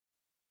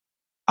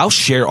I'll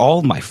share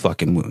all my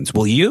fucking wounds.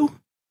 Will you?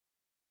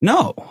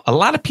 No, a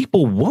lot of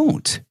people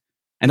won't.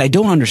 And I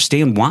don't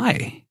understand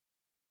why.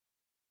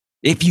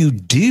 If you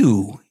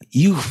do,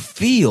 you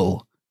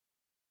feel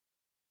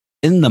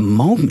in the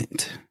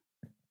moment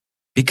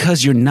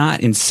because you're not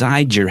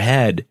inside your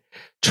head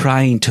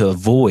trying to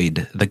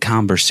avoid the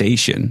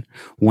conversation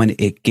when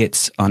it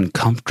gets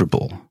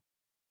uncomfortable.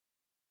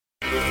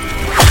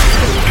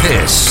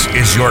 This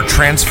is your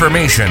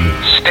transformation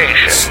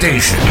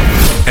station.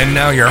 And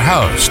now your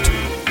host,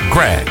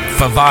 Greg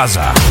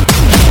Favazza.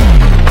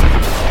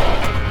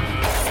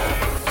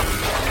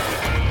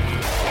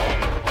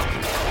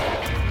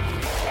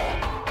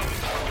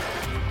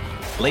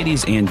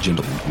 Ladies and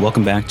gentlemen,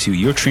 welcome back to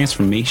your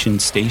transformation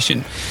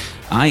station.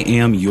 I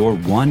am your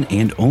one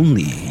and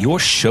only, your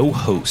show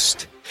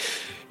host,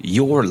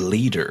 your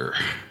leader.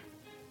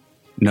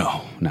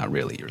 No, not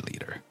really your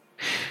leader.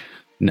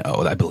 No,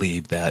 I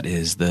believe that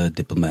is the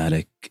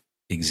diplomatic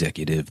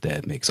executive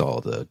that makes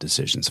all the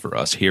decisions for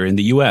us here in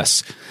the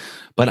U.S.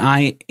 But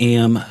I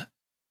am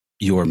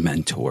your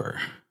mentor.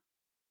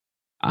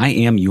 I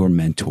am your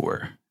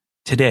mentor.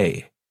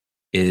 Today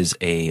is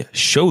a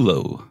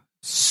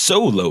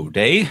solo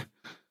day.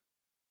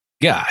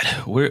 God,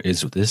 where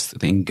is this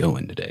thing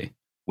going today?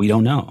 We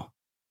don't know.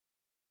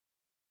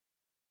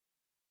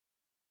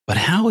 But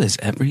how has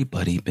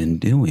everybody been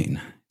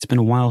doing? It's been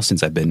a while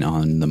since I've been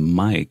on the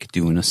mic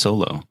doing a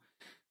solo.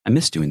 I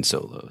miss doing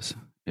solos.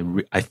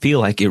 I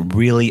feel like it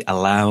really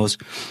allows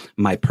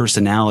my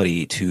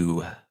personality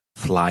to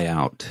fly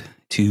out,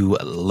 to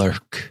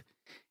lurk,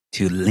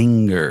 to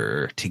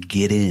linger, to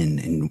get in,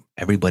 and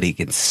everybody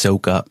can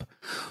soak up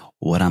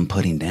what I'm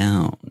putting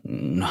down.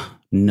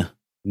 No.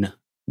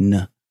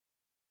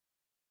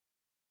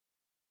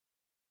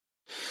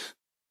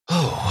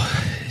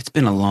 Oh, it's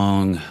been a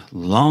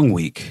long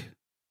week,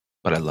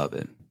 but I love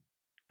it.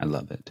 I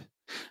love it.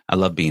 I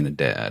love being a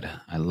dad.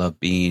 I love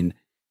being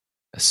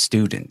a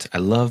student. I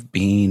love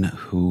being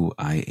who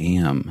I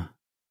am.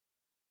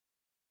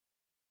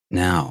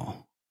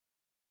 Now,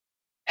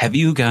 have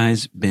you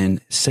guys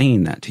been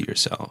saying that to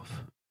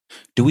yourself?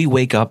 Do we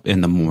wake up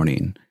in the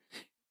morning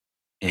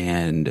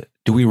and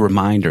do we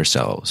remind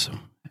ourselves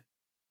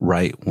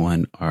right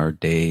when our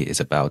day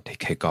is about to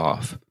kick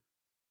off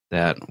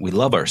that we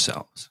love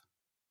ourselves?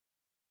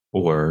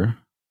 Or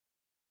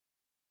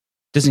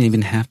it doesn't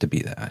even have to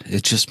be that.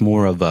 It's just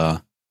more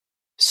of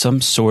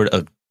some sort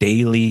of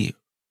daily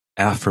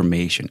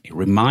affirmation, a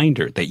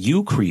reminder that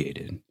you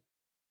created,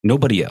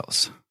 nobody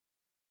else.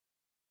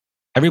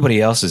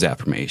 Everybody else's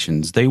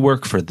affirmations, they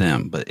work for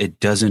them, but it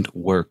doesn't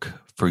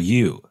work for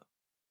you.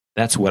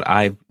 That's what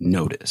I've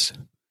noticed.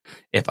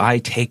 If I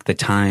take the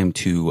time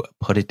to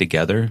put it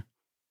together,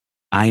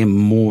 I am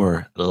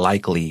more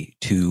likely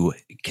to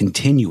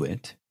continue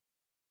it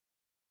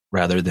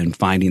rather than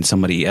finding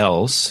somebody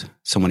else's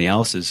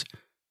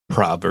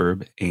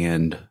proverb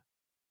and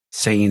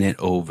saying it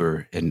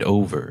over and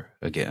over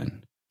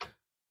again.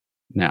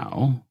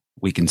 Now,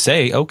 we can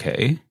say,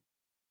 okay,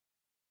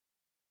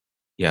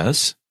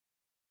 yes,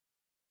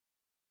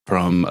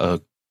 from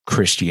a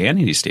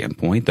Christianity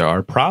standpoint, there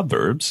are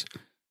proverbs,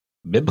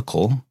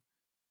 biblical,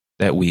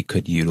 that we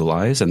could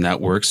utilize, and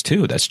that works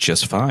too. That's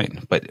just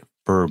fine. But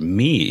for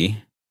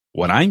me,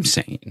 what I'm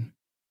saying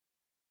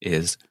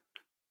is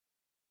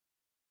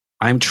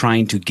I'm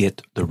trying to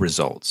get the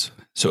results.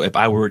 So if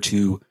I were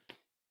to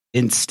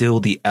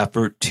instill the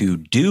effort to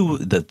do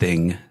the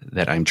thing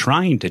that I'm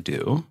trying to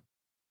do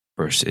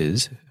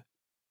versus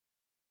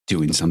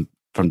doing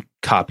from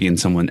copying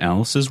someone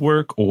else's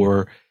work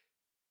or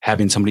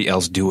having somebody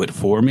else do it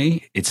for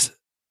me, it's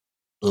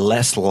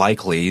less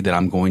likely that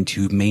I'm going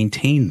to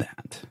maintain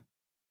that.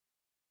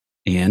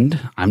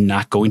 And I'm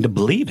not going to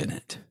believe in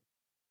it.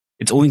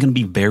 It's only going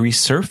to be very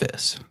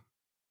surface.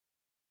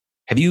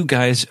 Have you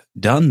guys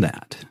done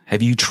that?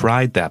 Have you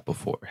tried that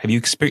before? Have you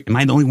experienced? Am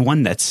I the only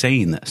one that's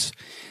saying this?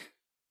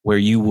 Where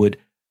you would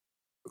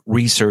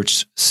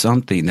research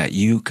something that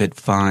you could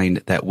find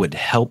that would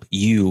help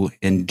you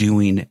in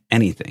doing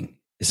anything.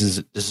 This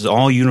is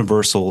all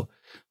universal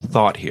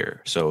thought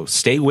here. So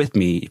stay with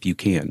me if you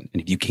can.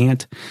 And if you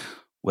can't,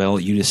 well,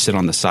 you just sit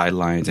on the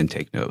sidelines and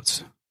take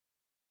notes.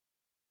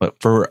 But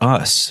for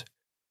us,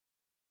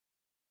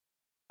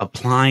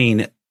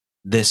 applying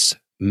this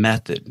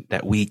method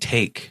that we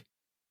take,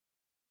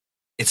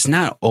 it's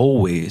not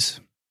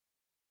always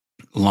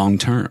long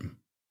term.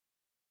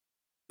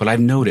 But I've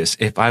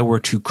noticed if I were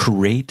to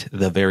create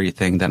the very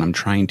thing that I'm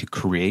trying to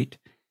create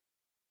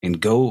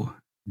and go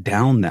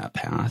down that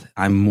path,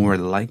 I'm more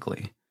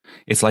likely.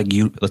 It's like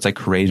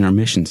creating our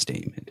mission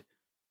statement,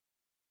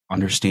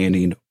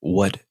 understanding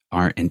what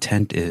our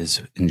intent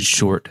is in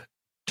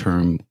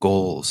short-term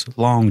goals,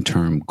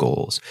 long-term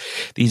goals,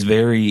 these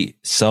very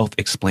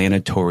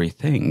self-explanatory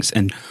things.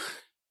 And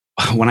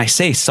when I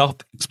say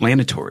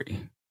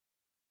self-explanatory,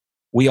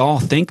 we all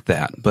think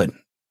that, but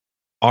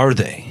are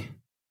they?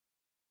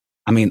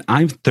 I mean,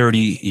 I'm 30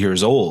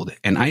 years old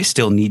and I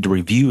still need to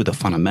review the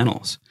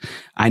fundamentals.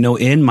 I know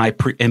in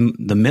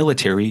the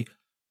military,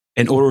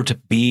 in order to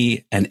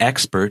be an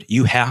expert,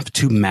 you have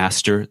to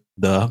master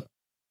the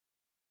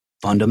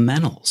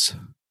fundamentals.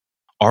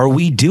 Are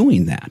we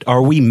doing that?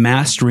 Are we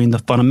mastering the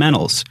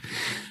fundamentals?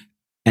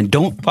 And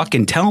don't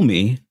fucking tell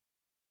me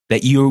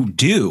that you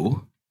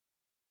do,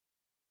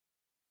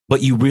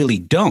 but you really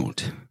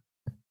don't.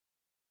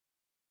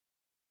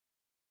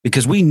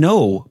 Because we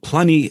know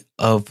plenty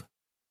of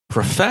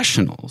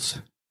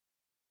professionals,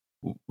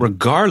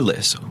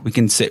 regardless. We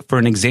can say, for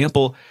an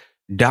example,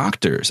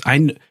 doctors.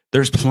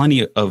 There's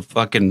plenty of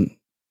fucking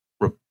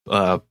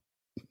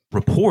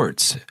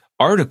reports,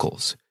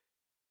 articles.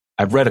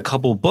 I've read a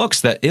couple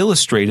books that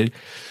illustrated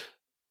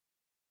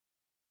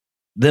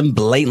them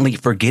blatantly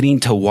forgetting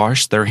to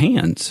wash their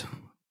hands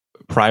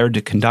prior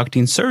to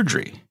conducting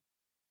surgery.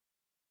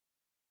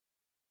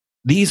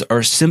 These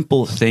are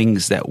simple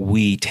things that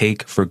we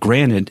take for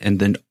granted and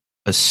then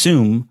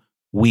assume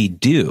we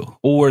do,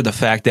 or the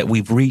fact that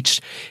we've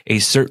reached a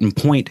certain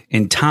point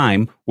in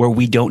time where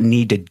we don't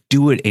need to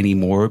do it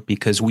anymore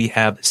because we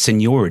have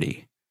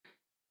seniority.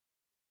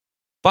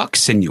 Fuck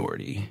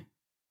seniority.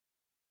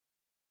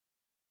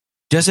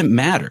 Doesn't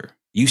matter.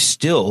 You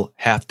still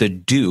have to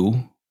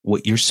do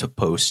what you're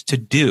supposed to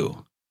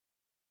do.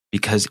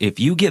 Because if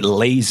you get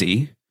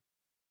lazy,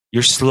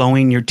 you're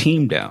slowing your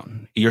team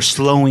down. You're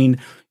slowing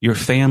your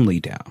family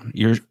down.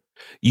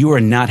 You are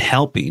not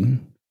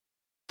helping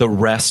the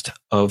rest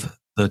of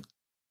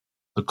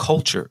the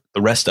culture,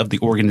 the rest of the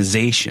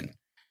organization.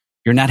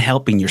 You're not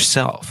helping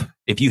yourself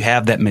if you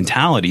have that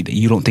mentality that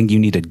you don't think you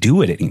need to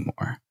do it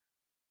anymore.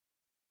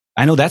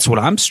 I know that's what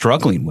I'm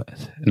struggling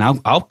with. And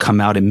I'll come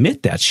out and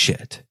admit that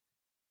shit.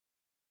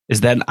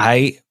 Is that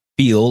I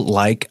feel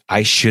like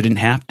I shouldn't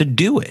have to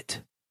do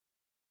it.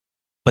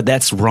 But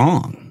that's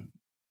wrong.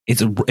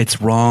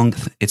 It's wrong.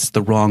 It's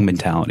the wrong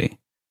mentality.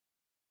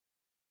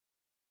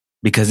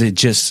 Because it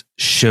just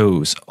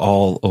shows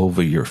all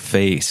over your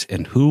face.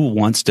 And who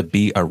wants to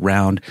be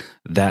around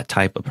that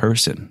type of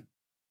person?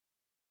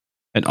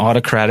 An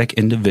autocratic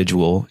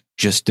individual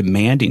just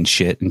demanding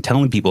shit and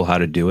telling people how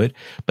to do it,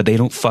 but they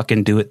don't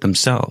fucking do it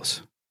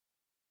themselves.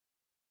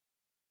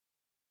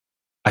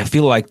 I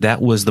feel like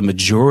that was the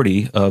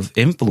majority of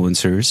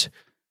influencers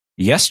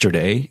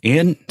yesterday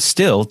and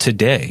still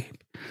today,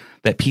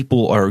 that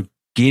people are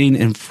getting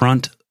in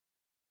front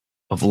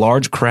of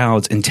large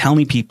crowds and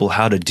telling people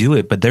how to do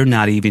it, but they're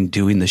not even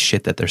doing the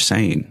shit that they're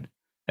saying.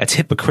 That's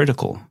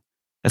hypocritical.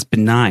 That's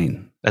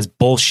benign. That's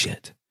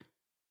bullshit.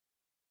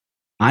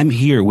 I'm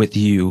here with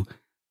you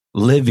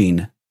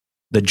living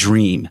the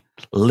dream,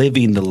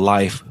 living the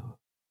life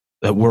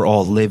that we're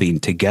all living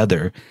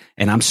together,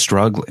 and I'm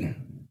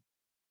struggling.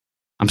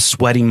 I'm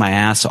sweating my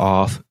ass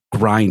off,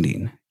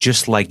 grinding,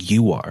 just like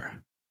you are.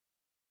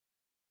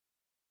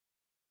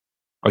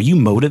 Are you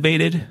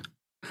motivated?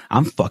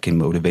 I'm fucking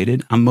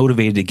motivated. I'm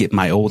motivated to get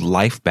my old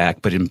life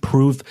back, but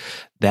improve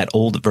that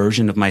old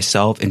version of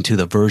myself into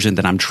the version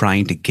that I'm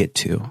trying to get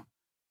to.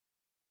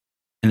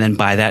 And then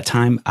by that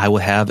time, I will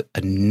have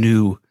a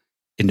new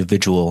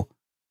individual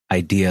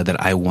idea that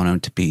I want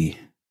it to be.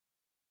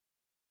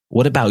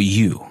 What about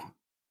you?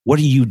 What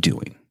are you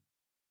doing?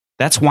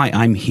 That's why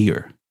I'm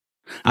here.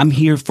 I'm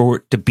here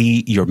to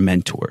be your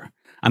mentor.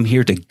 I'm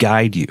here to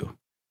guide you,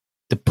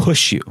 to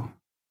push you,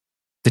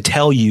 to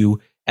tell you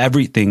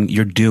everything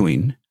you're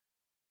doing,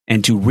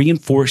 and to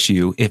reinforce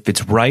you if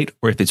it's right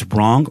or if it's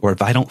wrong, or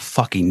if I don't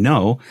fucking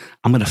know,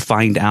 I'm going to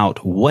find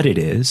out what it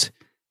is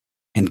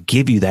and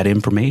give you that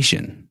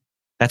information.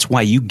 That's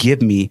why you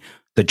give me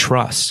the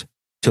trust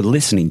to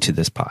listening to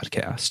this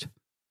podcast.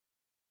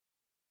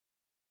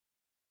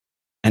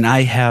 And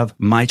I have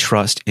my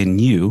trust in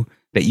you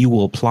that you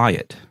will apply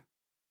it,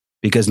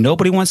 because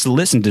nobody wants to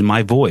listen to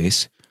my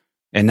voice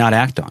and not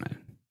act on it.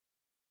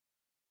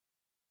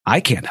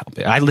 I can't help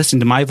it. I listen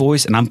to my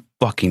voice and I'm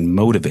fucking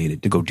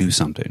motivated to go do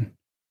something.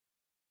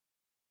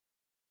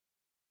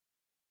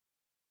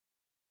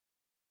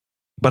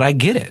 But I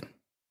get it.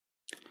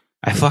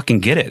 I fucking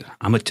get it.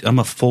 I'm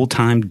a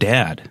full-time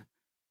dad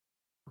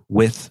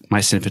with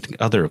my significant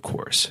other, of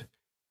course.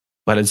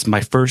 But it's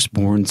my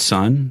firstborn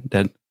son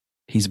that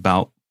he's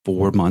about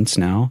 4 months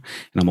now.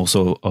 And I'm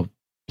also a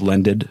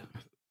blended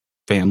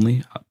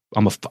family.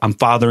 I'm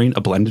fathering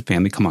a blended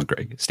family. Come on,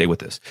 Greg, stay with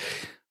this.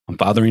 I'm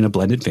fathering a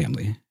blended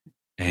family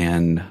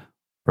and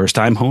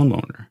first-time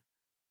homeowner,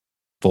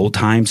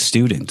 full-time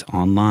student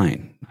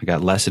online. I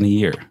got less than a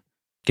year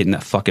getting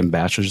that fucking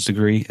bachelor's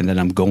degree. And then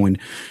I'm going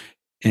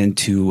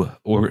into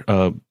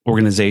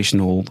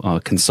organizational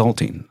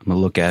consulting. I'm going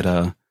to look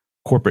at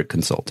corporate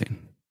consulting,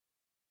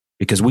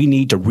 because we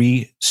need to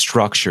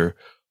restructure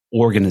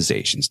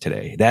organizations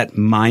today. That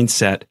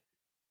mindset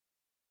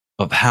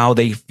of how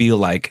they feel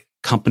like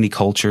company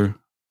culture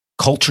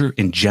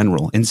in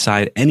general,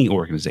 inside any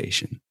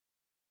organization.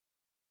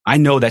 I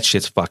know that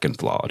shit's fucking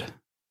flawed.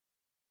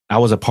 I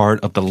was a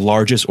part of the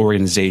largest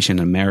organization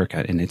in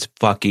America, and it's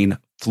fucking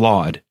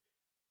flawed.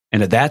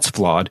 And if that's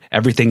flawed,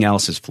 everything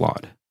else is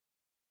flawed.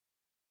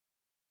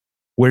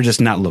 We're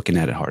just not looking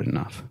at it hard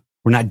enough.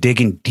 We're not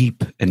digging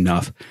deep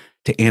enough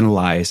to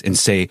analyze and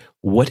say,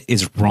 what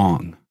is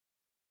wrong?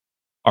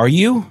 Are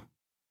you?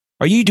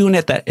 Are you doing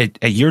it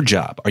at your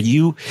job? Are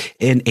you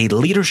in a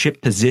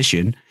leadership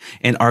position?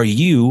 And are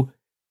you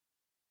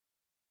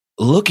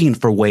looking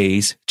for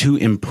ways to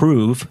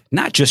improve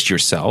not just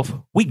yourself?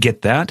 We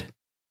get that.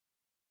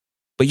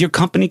 But your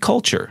company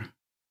culture,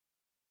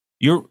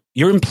 your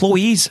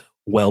employees'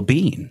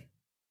 well-being,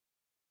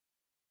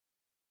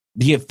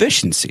 the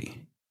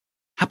efficiency.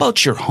 How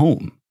about your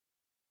home?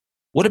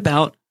 What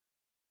about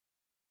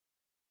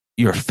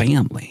your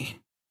family?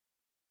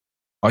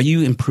 Are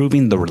you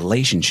improving the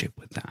relationship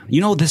with them?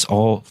 You know, this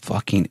all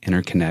fucking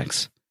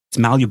interconnects. It's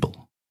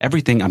malleable.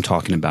 Everything I'm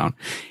talking about,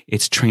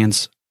 it's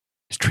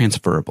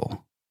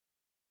transferable.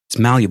 It's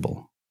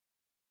malleable.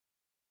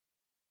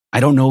 I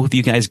don't know if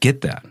you guys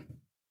get that.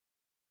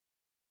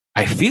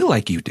 I feel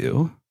like you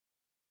do,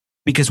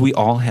 because we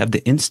all have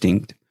the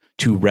instinct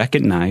to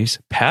recognize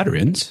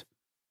patterns.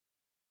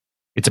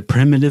 It's a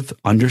primitive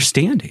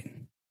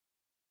understanding.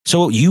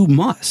 So you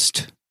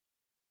must.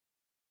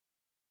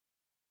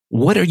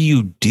 What are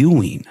you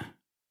doing?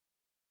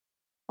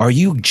 Are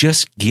you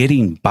just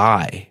getting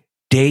by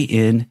day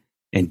in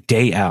and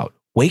day out,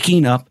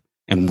 waking up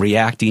and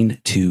reacting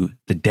to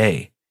the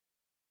day?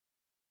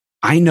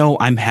 I know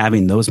I'm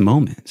having those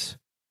moments.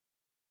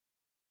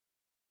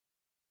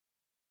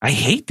 I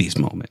hate these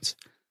moments.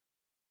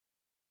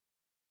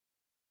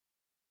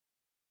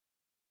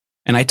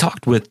 And I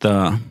talked with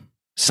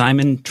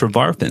Simon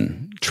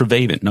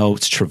Trevathan. No,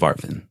 it's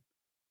Trevathan.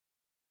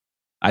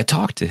 I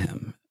talked to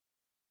him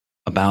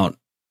about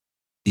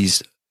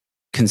these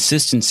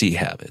consistency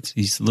habits,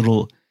 these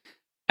little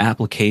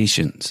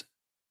applications.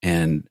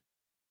 And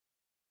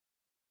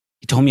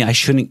he told me I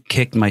shouldn't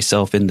kick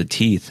myself in the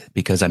teeth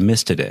because I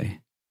missed today.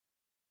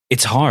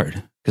 It's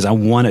hard because I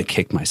want to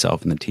kick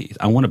myself in the teeth.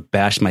 I want to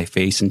bash my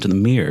face into the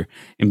mirror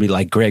and be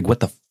like, Greg, what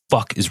the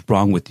fuck is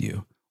wrong with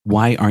you?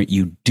 Why aren't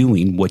you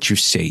doing what you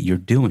say you're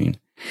doing?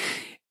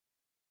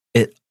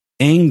 It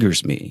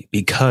angers me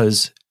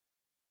because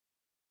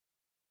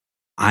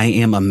I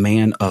am a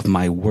man of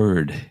my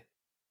word.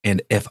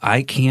 And if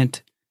I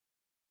can't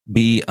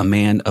be a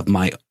man of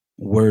my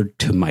word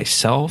to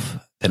myself,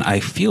 then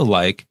I feel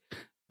like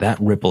that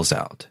ripples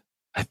out.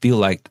 I feel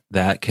like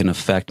that can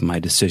affect my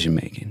decision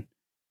making.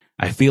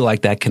 I feel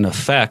like that can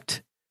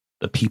affect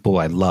the people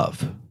I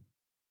love.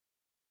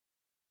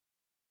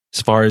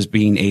 As far as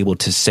being able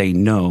to say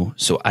no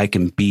so I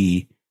can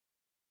be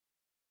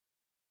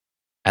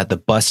at the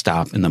bus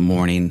stop in the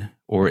morning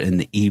or in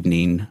the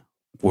evening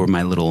for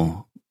my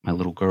little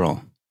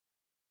girl,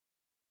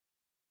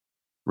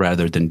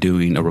 rather than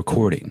doing a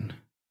recording.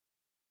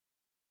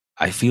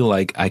 I feel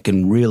like I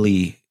can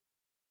really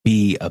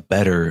be a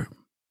better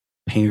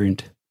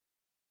parent,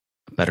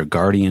 a better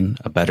guardian,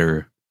 a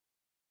better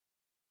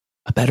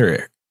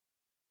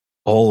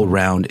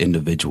all-around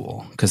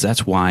individual, because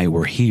that's why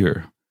we're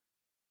here.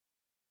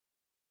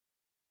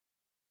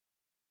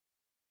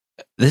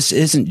 This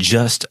isn't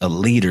just a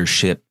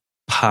leadership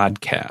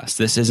podcast.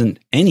 This isn't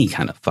any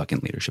kind of fucking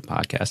leadership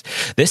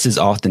podcast. This is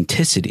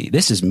authenticity.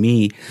 This is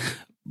me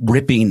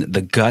ripping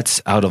the guts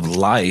out of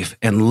life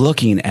and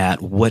looking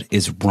at what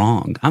is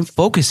wrong. I'm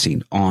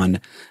focusing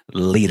on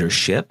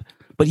leadership,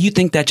 but you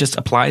think that just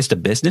applies to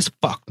business?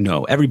 Fuck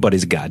no.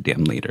 Everybody's a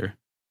goddamn leader.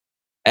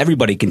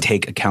 Everybody can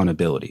take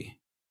accountability.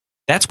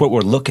 That's what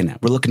we're looking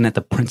at. We're looking at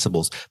the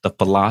principles, the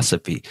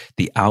philosophy,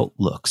 the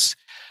outlooks,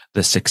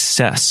 the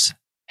success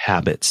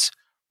habits.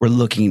 We're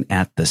looking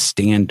at the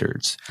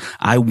standards.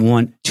 I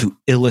want to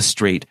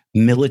illustrate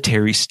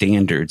military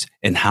standards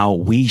and how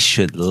we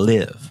should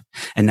live.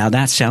 And now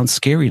that sounds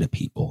scary to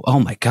people. Oh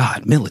my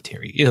God,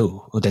 military.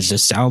 Ew, that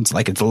just sounds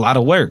like it's a lot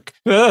of work.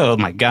 Oh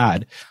my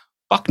God.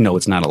 Fuck no,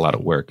 it's not a lot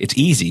of work. It's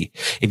easy.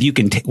 If you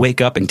can wake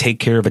up and take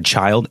care of a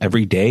child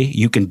every day,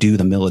 you can do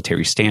the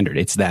military standard.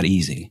 It's that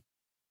easy.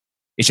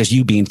 It's just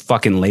you being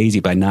fucking lazy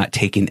by not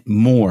taking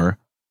more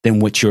than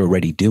what you're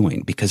already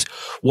doing. Because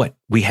what?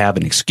 We have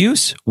an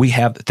excuse. We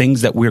have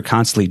things that we're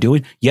constantly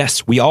doing.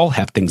 Yes, we all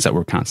have things that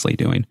we're constantly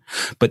doing.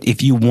 But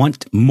if you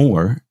want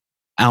more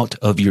out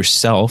of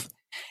yourself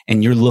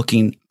and you're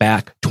looking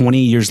back 20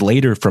 years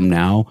later from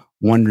now,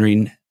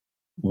 wondering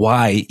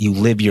why you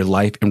live your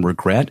life in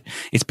regret,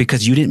 it's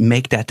because you didn't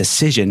make that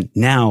decision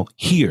now,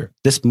 here,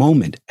 this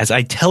moment, as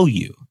I tell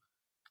you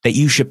that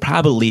you should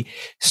probably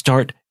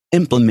start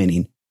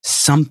implementing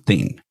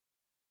something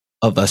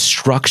of a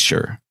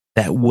structure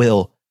that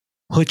will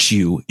put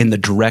you in the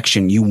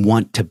direction you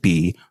want to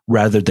be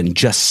rather than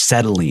just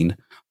settling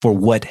for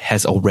what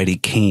has already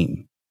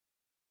came.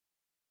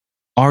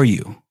 Are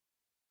you?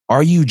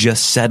 Are you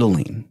just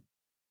settling?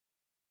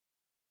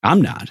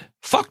 I'm not.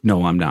 Fuck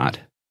no, I'm not.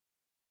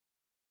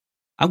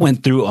 I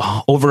went through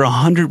over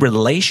 100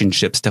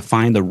 relationships to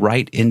find the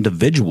right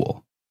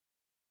individual.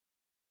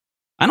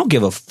 I don't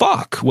give a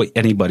fuck what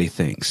anybody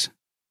thinks.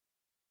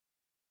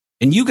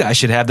 And you guys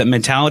should have that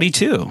mentality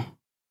too.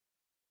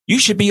 You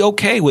should be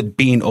okay with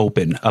being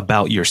open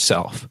about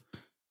yourself.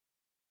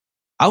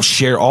 I'll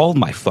share all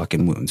my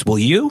fucking wounds. Will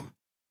you?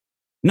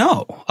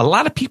 No, a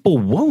lot of people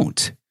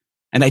won't.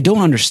 And I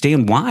don't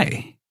understand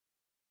why.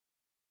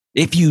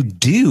 If you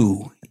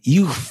do,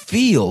 you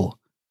feel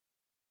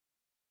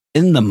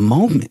in the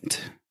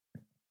moment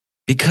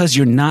because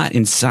you're not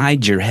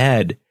inside your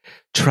head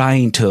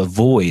trying to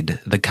avoid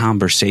the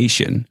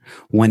conversation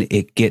when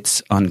it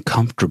gets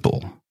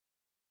uncomfortable.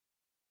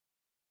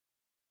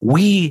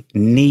 We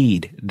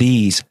need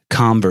these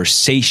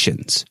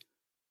conversations.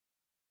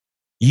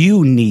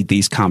 You need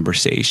these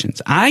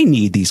conversations. I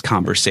need these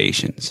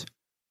conversations.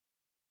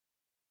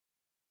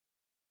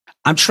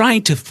 I'm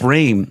trying to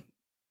frame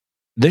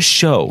this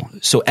show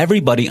so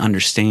everybody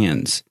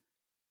understands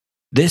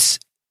this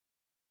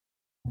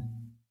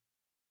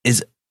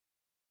is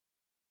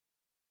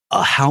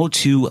a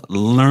how-to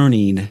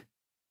learning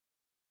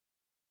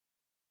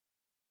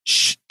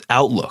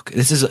outlook.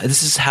 This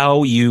is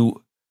how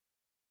you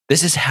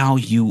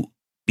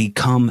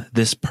become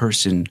this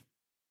person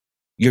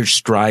you're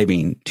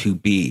striving to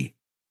be.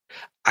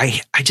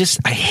 I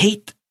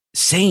hate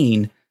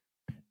saying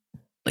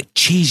like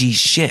cheesy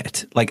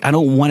shit. Like, I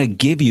don't want to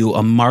give you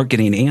a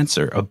marketing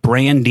answer, a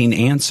branding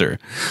answer.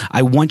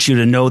 I want you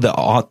to know the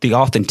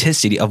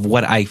authenticity of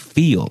what I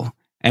feel.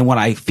 And what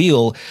I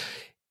feel,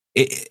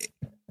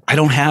 I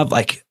don't have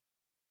like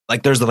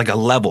there's like a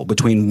level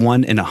between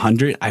 1 and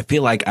 100. I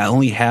feel like I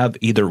only have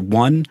either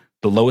 1,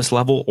 the lowest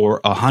level, or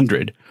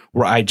 100,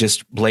 where I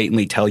just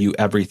blatantly tell you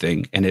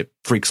everything, and it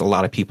freaks a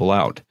lot of people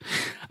out.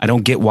 I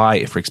don't get why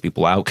it freaks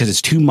people out, because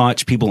it's too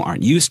much. People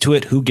aren't used to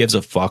it. Who gives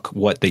a fuck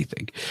what they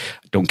think?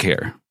 Don't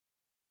care.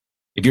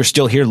 If you're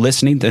still here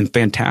listening, then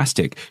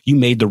fantastic. You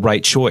made the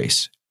right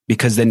choice,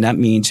 because then that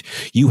means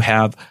you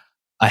have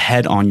a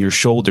head on your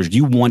shoulders.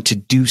 You want to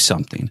do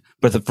something.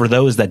 But for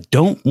those that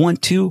don't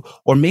want to,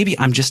 or maybe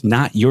I'm just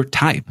not your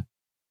type,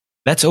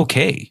 that's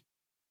okay.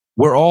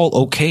 We're all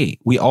okay.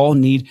 We all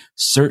need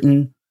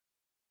certain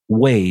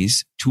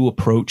ways to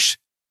approach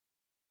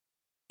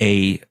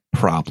a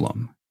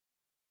problem.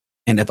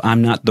 And if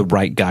I'm not the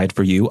right guide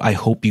for you, I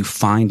hope you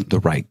find the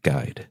right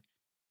guide.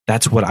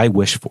 That's what I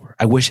wish for.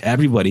 I wish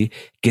everybody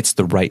gets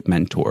the right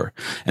mentor.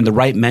 And the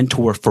right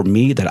mentor for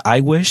me that I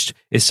wished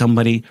is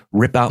somebody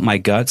rip out my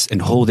guts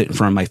and hold it in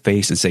front of my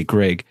face and say,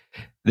 Greg,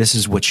 this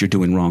is what you're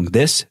doing wrong.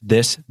 This,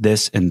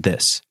 and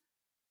this.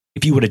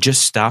 If you would have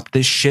just stopped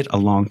this shit a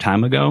long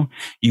time ago,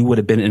 you would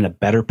have been in a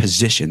better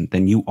position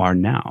than you are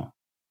now.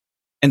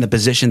 And the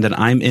position that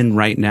I'm in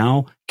right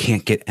now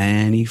can't get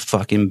any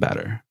fucking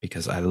better,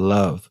 because I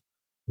love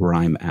where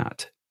I'm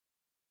at.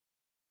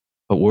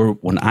 But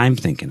what I'm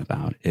thinking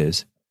about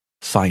is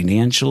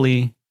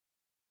financially,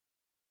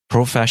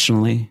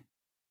 professionally.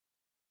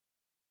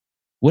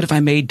 What if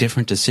I made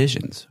different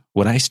decisions?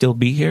 Would I still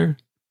be here?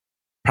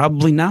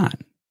 Probably not.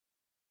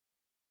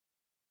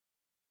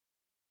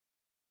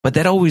 But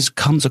that always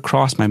comes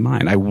across my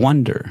mind. I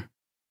wonder.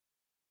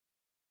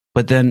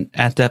 But then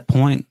at that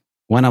point,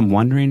 when I'm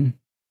wondering,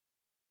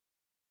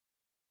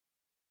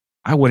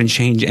 I wouldn't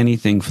change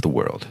anything for the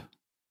world.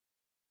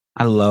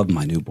 I love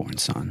my newborn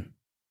son.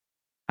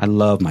 I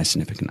love my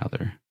significant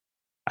other.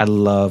 I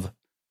love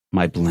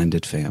my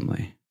blended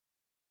family.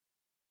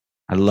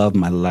 I love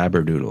my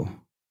labradoodle.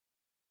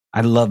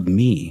 I love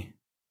me.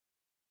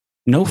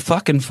 No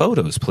fucking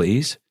photos,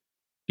 please.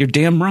 You're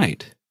damn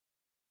right.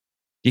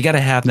 You got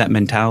to have that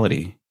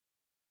mentality.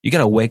 You got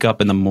to wake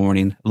up in the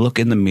morning, look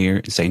in the mirror,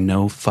 and say,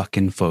 no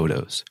fucking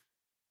photos.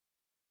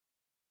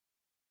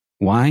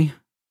 Why?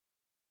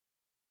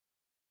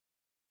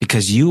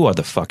 Because you are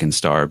the fucking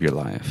star of your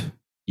life.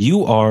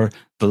 You are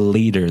the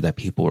leader that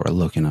people are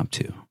looking up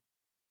to.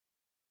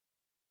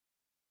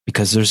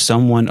 Because there's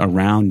someone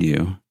around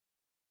you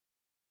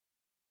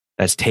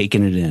that's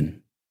taking it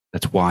in,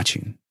 that's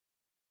watching,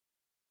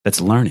 that's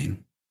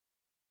learning.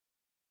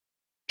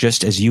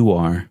 Just as you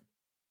are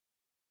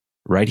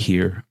right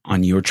here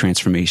on your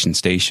transformation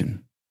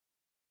station.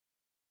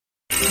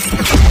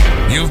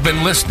 You've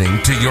been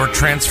listening to Your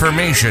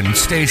Transformation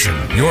Station,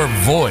 your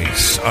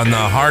voice on the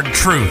hard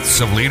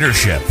truths of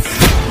leadership.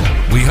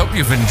 We hope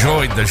you've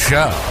enjoyed the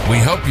show. We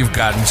hope you've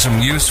gotten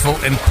some useful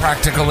and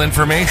practical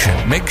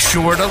information. Make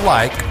sure to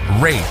like,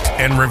 rate,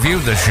 and review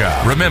the show.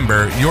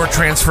 Remember, Your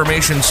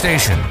Transformation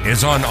Station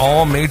is on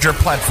all major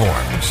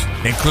platforms,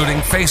 including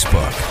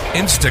Facebook,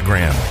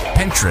 Instagram,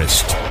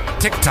 Pinterest,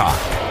 TikTok,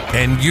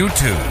 and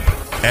YouTube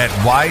at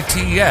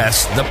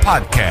YTS The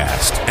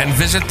Podcast, and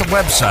visit the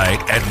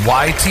website at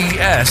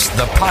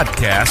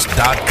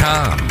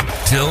ytsthepodcast.com.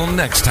 Till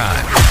next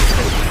time.